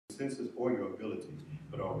senses or your ability,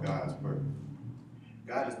 but on God's word.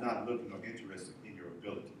 God is not looking or interested in your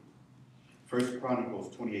ability. First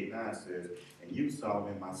Chronicles 28:9 says, "And you,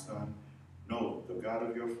 Solomon, my son, know the God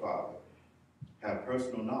of your father. Have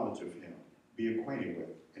personal knowledge of him. Be acquainted with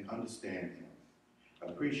and understand him.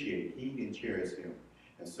 Appreciate, heed, and cherish him,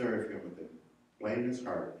 and serve him with a blameless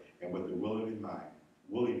heart and with a willing mind.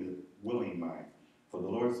 For the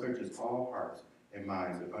Lord searches all hearts and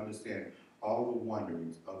minds and understands all the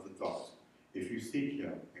wanderings of the thoughts. If you seek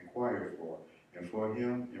him, inquire for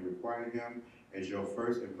him and require him as your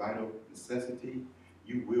first and vital necessity,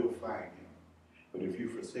 you will find him. But if you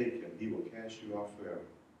forsake him, he will cast you off forever."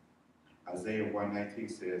 Isaiah 1:19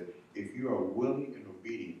 says, "If you are willing and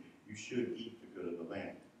obedient, you should eat the good of the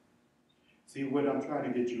land." See, what I'm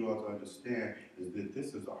trying to get you all to understand is that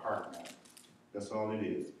this is a heart matter. That's all it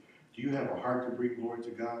is. Do you have a heart to bring glory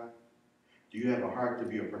to God? Do you have a heart to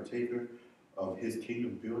be a partaker of his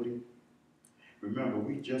kingdom building? Remember,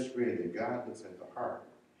 we just read that God looks at the heart.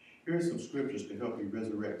 Here are some scriptures to help you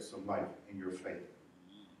resurrect some life in your faith.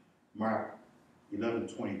 Mark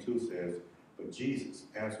 11:22 says, "But Jesus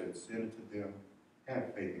answered and said unto them,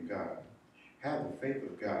 Have faith in God. Have the faith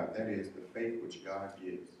of God, that is, the faith which God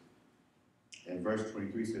gives." And verse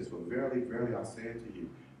 23 says, "For verily, verily, I say unto you,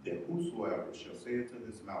 that whosoever shall say unto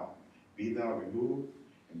this mountain, Be thou removed,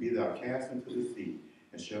 and be thou cast into the sea,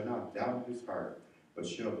 and shall not doubt in his heart, but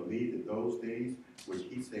shall believe that those things which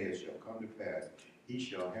he saith shall come to pass, he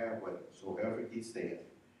shall have whatsoever he saith."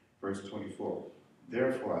 Verse 24,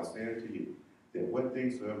 "Therefore I say unto you, that what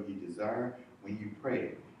things soever ye desire, when you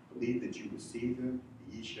pray, believe that you receive them,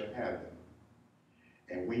 and ye shall have them.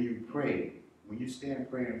 And when you pray, when you stand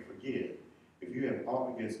praying, forgive, if you have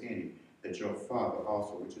aught against any, that your Father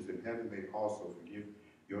also, which is in heaven, may also forgive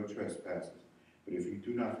your trespasses. But if you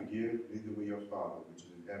do not forgive, neither will your Father, which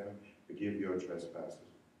is in heaven, forgive your trespasses."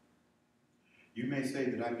 You may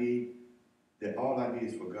say that all I need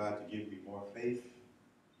is for God to give me more faith.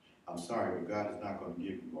 I'm sorry, but God is not going to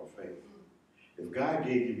give you more faith. If God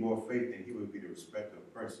gave you more faith, then he would be the respecter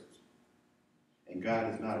of persons. And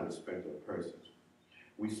God is not a respecter of persons.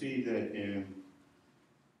 We see that in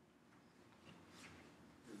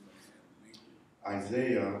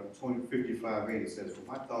Isaiah 55:8, it says, "For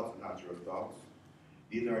my thoughts are not your thoughts,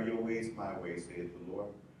 neither are your ways my ways, saith the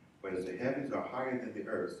Lord. For as the heavens are higher than the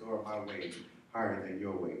earth, so are my ways higher than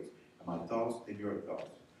your ways, and my thoughts than your thoughts.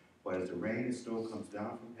 For as the rain and snow comes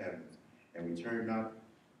down from heaven, and return not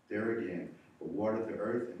there again, but water the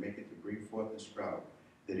earth and make it to bring forth and sprout,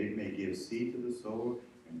 that it may give seed to the sower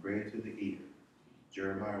and bread to the eater."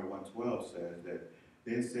 Jeremiah 1:12 says that,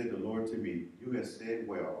 "Then said the Lord to me, You have said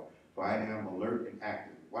well, for I am alert and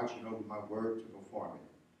active, watching over my word to perform it."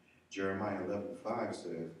 Jeremiah 11:5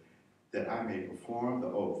 says, "That I may perform the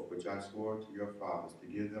oath which I swore to your fathers, to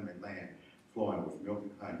give them a land flowing with milk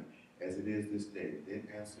and honey, as it is this day." Then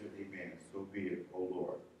answered, "Amen, so be it, O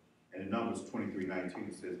Lord." And in Numbers 23:19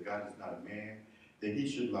 it says, "God is not a man that he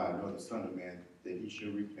should lie, nor the son of man that he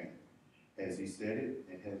should repent. Has he said it,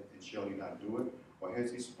 and shall he not do it? Or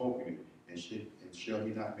has he spoken it, and shall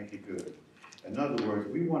he not make it good?" In other words,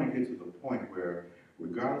 we want to get to the point where,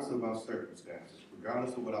 regardless of our circumstances,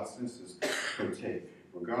 regardless of what our senses partake,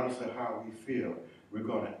 regardless of how we feel, we're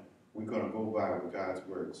gonna go by what God's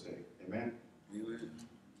word says. Amen? Amen.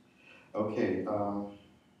 Okay,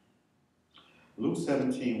 Luke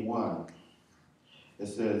 17:1, it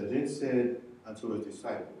says, "Then said unto his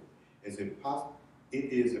disciples, it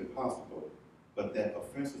is impossible, but that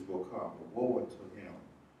offenses will come, but woe unto him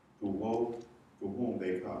through whom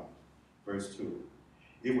they come." Verse 2,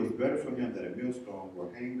 "It was better for him that a millstone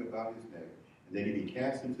were hanged about his neck, and that he be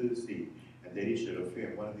cast into the sea, and that he should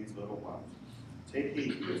offend one of these little ones. Take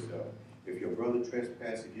heed to yourself. If your brother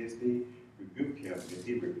trespass against thee, rebuke him. If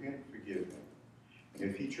he repent, forgive him. And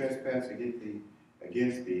if he trespass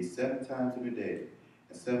against thee 7 times in a day,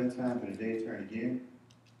 and 7 times in a day turn again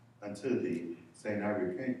unto thee, saying, I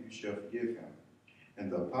repent, you shall forgive him.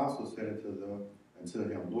 And the apostles said unto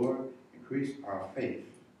him, Lord, increase our faith."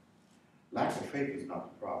 Lack of faith is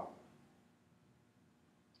not the problem.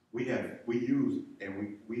 We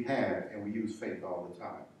use faith all the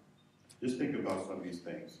time. Just think about some of these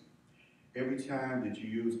things. Every time that you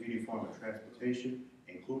use any form of transportation,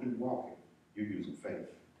 including walking, you're using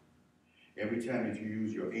faith. Every time that you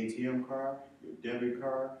use your ATM card, your debit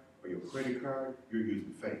card, or your credit card, you're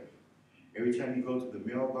using faith. Every time you go to the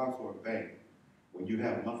mailbox or a bank, when you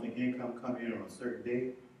have monthly income coming in on a certain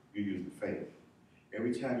day, you're using faith.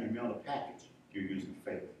 Every time you mail a package, you're using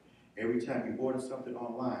faith. Every time you order something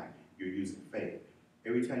online, you're using faith.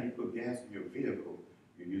 Every time you put gas in your vehicle,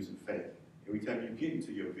 you're using faith. Every time you get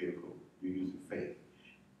into your vehicle, you're using faith.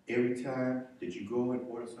 Every time that you go and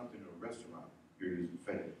order something in a restaurant, you're using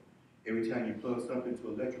faith. Every time you plug something to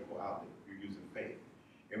an electrical outlet, you're using faith.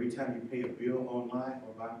 Every time you pay a bill online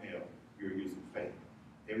or by mail, you're using faith.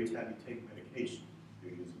 Every time you take medication,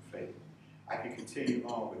 you're using faith. I can continue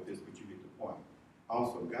on with this, but you get the point.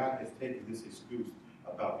 Also, God has taken this excuse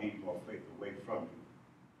about needing more faith away from you.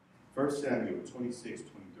 1 Samuel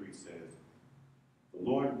 26:23 says, "The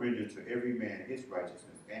Lord rendered to every man his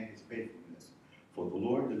righteousness and his faithfulness. For the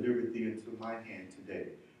Lord delivered thee into my hand today,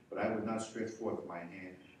 but I would not stretch forth my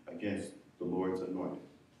hand against the Lord's anointed."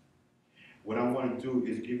 What I want to do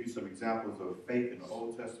is give you some examples of faith in the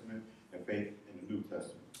Old Testament and faith in the New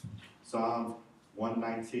Testament. Psalms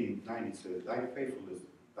 119:90 says, thy faithfulness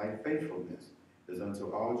is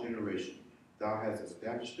unto all generations. Thou hast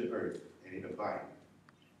established the earth, and it abideth.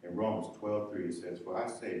 In Romans 12:3 it says, "For I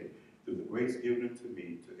say, through the grace given unto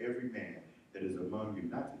me, to every man that is among you,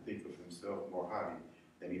 not to think of himself more highly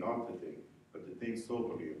than he ought to think, but to think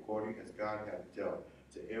soberly, according as God hath dealt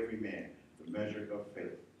to every man the measure of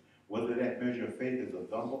faith." Whether that measure of faith is a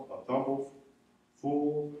thumble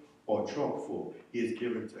full or trunk full, he has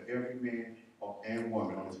given to every man and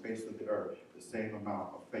woman on the face of the earth the same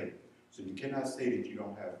amount of faith. So you cannot say that you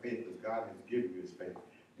don't have faith, because God has given you his faith.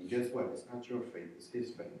 And guess what? It's not your faith, it's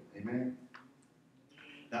his faith. Amen?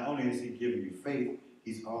 Not only has he given you faith,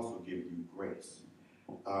 he's also given you grace.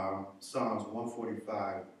 Psalms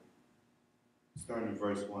 145, starting in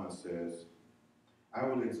verse 1, says, "I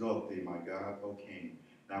will exalt thee, my God, O King,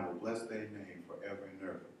 and I will bless thy name forever and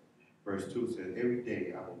ever." Verse 2 says, "Every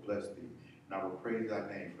day I will bless thee, and I will praise thy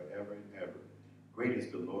name forever and ever. Great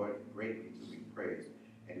is the Lord, and greatly to be praised,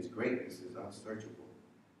 and his greatness is unsearchable.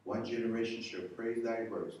 One generation shall praise thy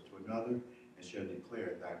works to another, and shall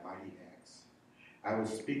declare thy mighty acts. I will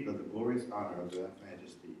speak of the glorious honor of thy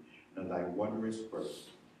majesty, and of thy wondrous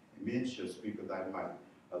works. And men shall speak of thy might,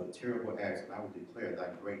 of the terrible acts, and I will declare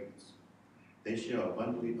thy greatness. They shall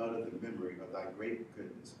abundantly utter the memory of thy great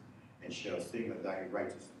goodness, and shall sing of thy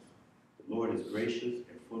righteousness. The Lord is gracious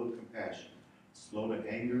and full of compassion, slow to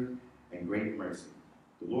anger, and great mercy.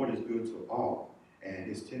 The Lord is good to all, and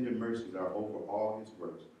his tender mercies are over all his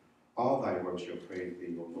works. All thy works shall praise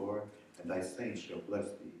thee, O Lord, and thy saints shall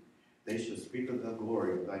bless thee. They shall speak of the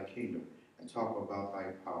glory of thy kingdom, and talk about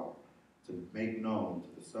thy power, to make known to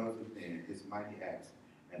the sons of men his mighty acts,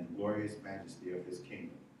 and the glorious majesty of his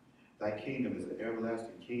kingdom. Thy kingdom is an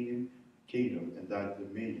everlasting kingdom, and thy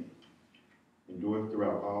dominion endureth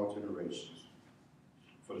throughout all generations."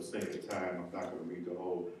 For the sake of time, I'm not going to read the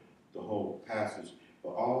whole passage, but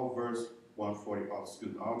all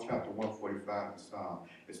chapter 145 of Psalm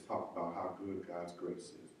is talking about how good God's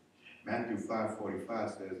grace is. Matthew 5:45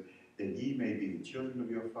 says, "That ye may be the children of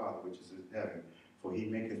your Father which is in heaven, for he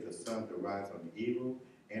maketh the sun to rise on the evil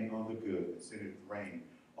and on the good, and sendeth rain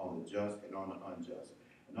on the just and on the unjust."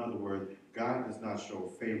 In other words, God does not show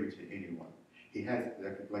favor to anyone. He has,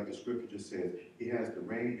 like the scripture just says, he has the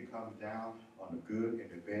rain that comes down on the good and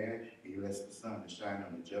the bad, and he lets the sun to shine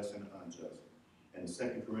on the just and the unjust. And in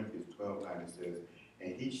 2 Corinthians 12:9 it says,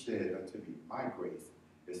 "And he said unto me, my grace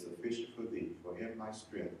is sufficient for thee, for in my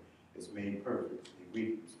strength is made perfect in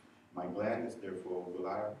weakness. My gladness, therefore, will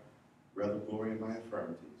I rather glory in my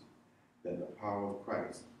infirmities, than the power of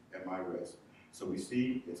Christ and my rest." So we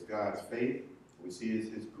see it's God's faith, we see it's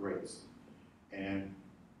his grace. And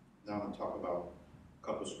now I'm going to talk about a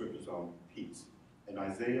couple of scriptures on peace. In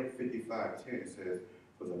Isaiah 55:10 it says,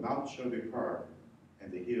 "For the mountains shall depart,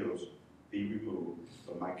 and the hills be removed,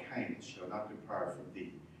 but my kindness shall not depart from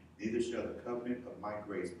thee, neither shall the covenant of my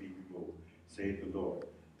grace be removed, saith the Lord,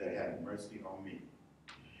 that hath mercy on me."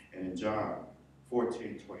 And in John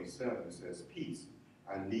 14:27 it says, "Peace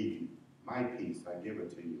I leave you, my peace I give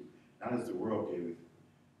unto you. Not as the world giveth,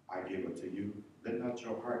 I give unto you. Let not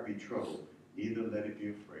your heart be troubled, neither let it be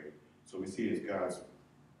afraid." So we see it's God's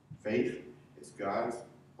faith, it's God's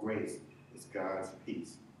grace, it's God's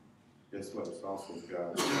peace. Guess what? It's also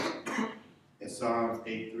God's love. In Psalms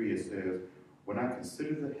 8:3 it says, "When I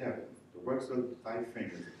consider the heavens, the works of thy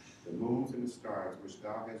fingers, the moons and the stars which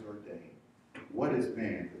thou hast ordained, what is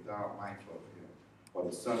man that thou art mindful of him, or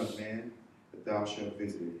the son of man that thou shalt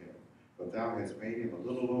visit him? But thou hast made him a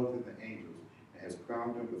little lower than the angels, and hast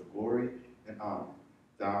crowned him with glory and honor.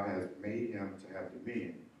 Thou hast made him to have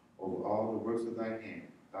dominion over all the works of thy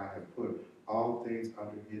hand. Thou hast put all things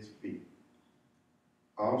under his feet.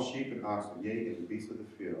 All sheep and oxen, yea, and the beasts of the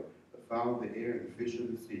field, the fowl of the air, and the fish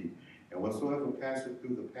of the sea, and whatsoever passeth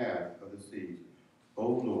through the path of the seas. O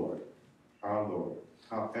Lord, our Lord,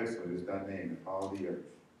 how excellent is thy name in all the earth."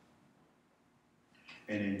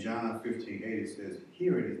 And in John 15:8 it says,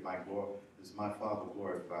 "Herein is my Father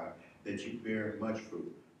glorified, that you bear much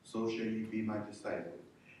fruit, so shall you be my disciples.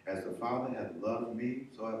 As the Father hath loved me,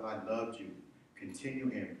 so have I loved you. Continue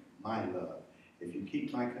in my love. If you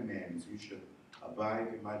keep my commandments, you shall abide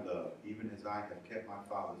in my love, even as I have kept my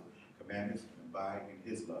Father's commandments and abide in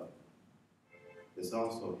his love. It's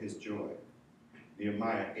also his joy.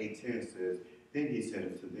 Nehemiah 8:10 says, Then he said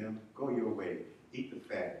unto them, Go your way, eat the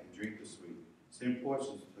fat, and drink the sweet. Send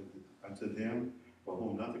portions unto them for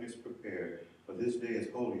whom nothing is prepared. For this day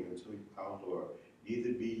is holy unto our Lord.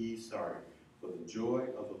 Neither be ye sorry, for the joy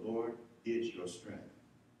of the Lord is your strength.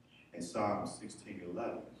 In Psalm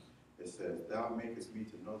 16:11, it says, Thou makest me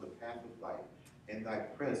to know the path of life. In thy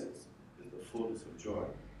presence is the fullness of joy.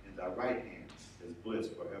 In thy right hand is bliss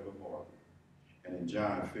forevermore. And in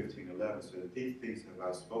John 15:11 says, These things have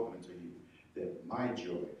I spoken unto you, that my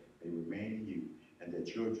joy may remain in you, and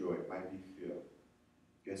that your joy might be filled.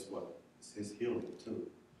 Guess what? It's his healing too.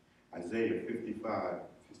 Isaiah 53:5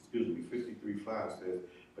 says,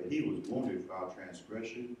 But he was wounded for our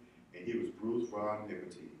transgression, and he was bruised for our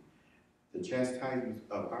iniquity. The chastisement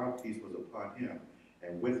of our peace was upon him,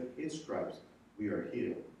 and with his stripes we are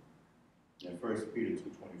healed. In 1 Peter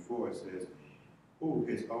 2:24 it says, Who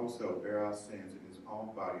his own self bare our sins in his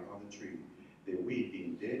own body on the tree, that we,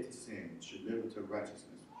 being dead to sin, should live unto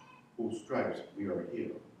righteousness, whose stripes we are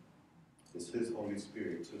healed. It's his Holy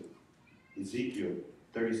Spirit too. Ezekiel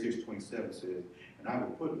 36:27 says, And I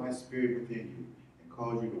will put my spirit within you, and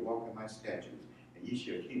cause you to walk in my statutes, and ye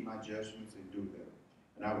shall keep my judgments and do them.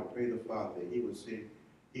 And I will pray the Father that he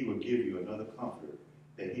will give you another comforter,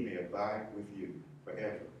 that he may abide with you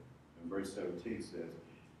forever. And verse 17 says,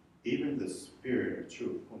 Even the Spirit of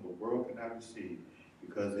truth, whom the world cannot receive,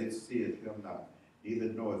 because it seeth him not,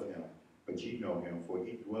 neither knoweth him, but ye know him, for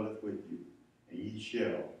he dwelleth with you, and he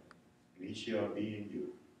shall be in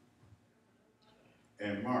you.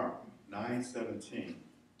 And Mark 9:17,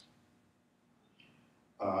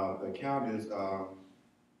 the account is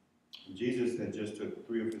Jesus had just took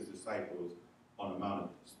 3 of his disciples on the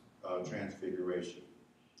Mount of Transfiguration,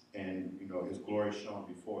 and his glory shone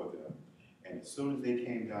before them. And as soon as they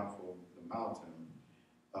came down from the mountain,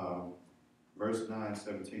 verse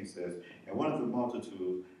 9:17 says, And one of the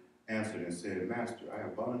multitude answered and said, Master, I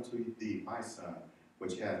have brought unto thee my son,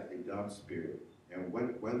 which hath a dumb spirit. And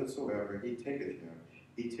whithersoever he taketh him,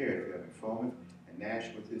 he teareth him, and foameth, and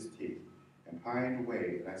gnasheth with his teeth, and pined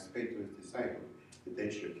away. And I spake to his disciples that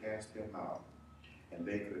they should cast him out, and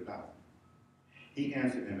they could not. He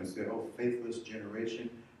answered him and said, O faithless generation,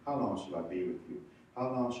 how long shall I be with you?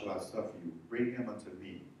 How long shall I suffer you? Bring him unto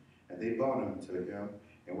me. And they brought him to him,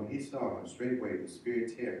 and when he saw him, straightway the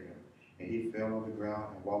spirit teared him, and he fell on the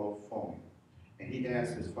ground and wallowed foaming. And he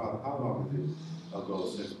asked his father, How long is it ago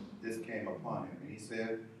since this came upon him? And he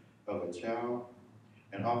said, Of a child.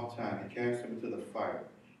 And oftentimes he cast him into the fire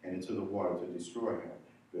and into the water to destroy him.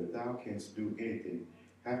 But if thou canst do anything,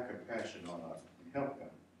 have compassion on us and help him.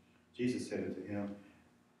 Jesus said unto him,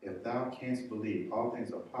 If thou canst believe, all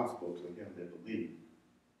things are possible to him that believe.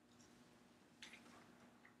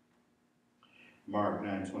 Mark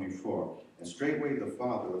 9:24. And straightway the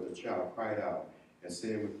father of the child cried out and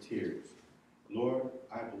said with tears, Lord,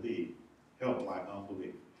 I believe, help my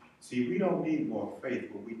unbelief. See, we don't need more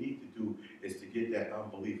faith. What we need to do is to get that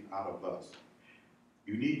unbelief out of us.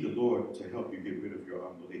 You need the Lord to help you get rid of your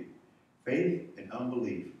unbelief. Faith and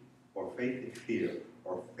unbelief, or faith and fear,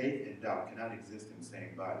 or faith and doubt cannot exist in the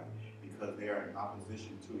same body because they are in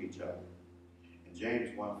opposition to each other. In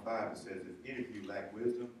James 1:5 it says, If any of you lack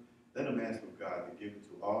wisdom, let him ask of God to give it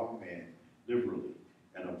to all men liberally,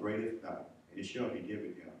 and upbraideth not, and it shall be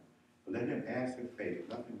given him. But let him ask in faith,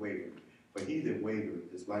 nothing wavering. For he that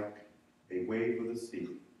wavereth is like a wave of the sea.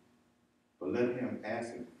 But let him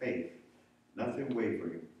ask in faith, nothing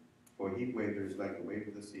wavering. For he wavereth like a wave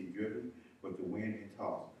of the sea, driven with the wind and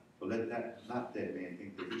tossed. But let not that man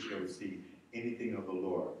think that he shall receive anything of the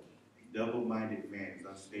Lord. A double-minded man is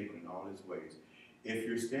unstable in all his ways. If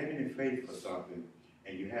you're standing in faith for something,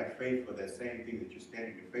 and you have faith for that same thing that you're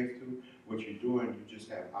standing in faith to, what you're doing, you just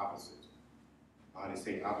have opposites. They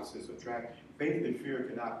say opposites attract. Faith and fear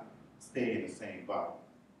cannot stay in the same body.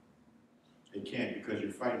 It can't, because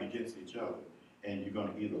you're fighting against each other. And you're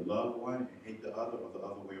going to either love one and hate the other, or the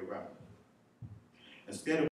other way around. Instead of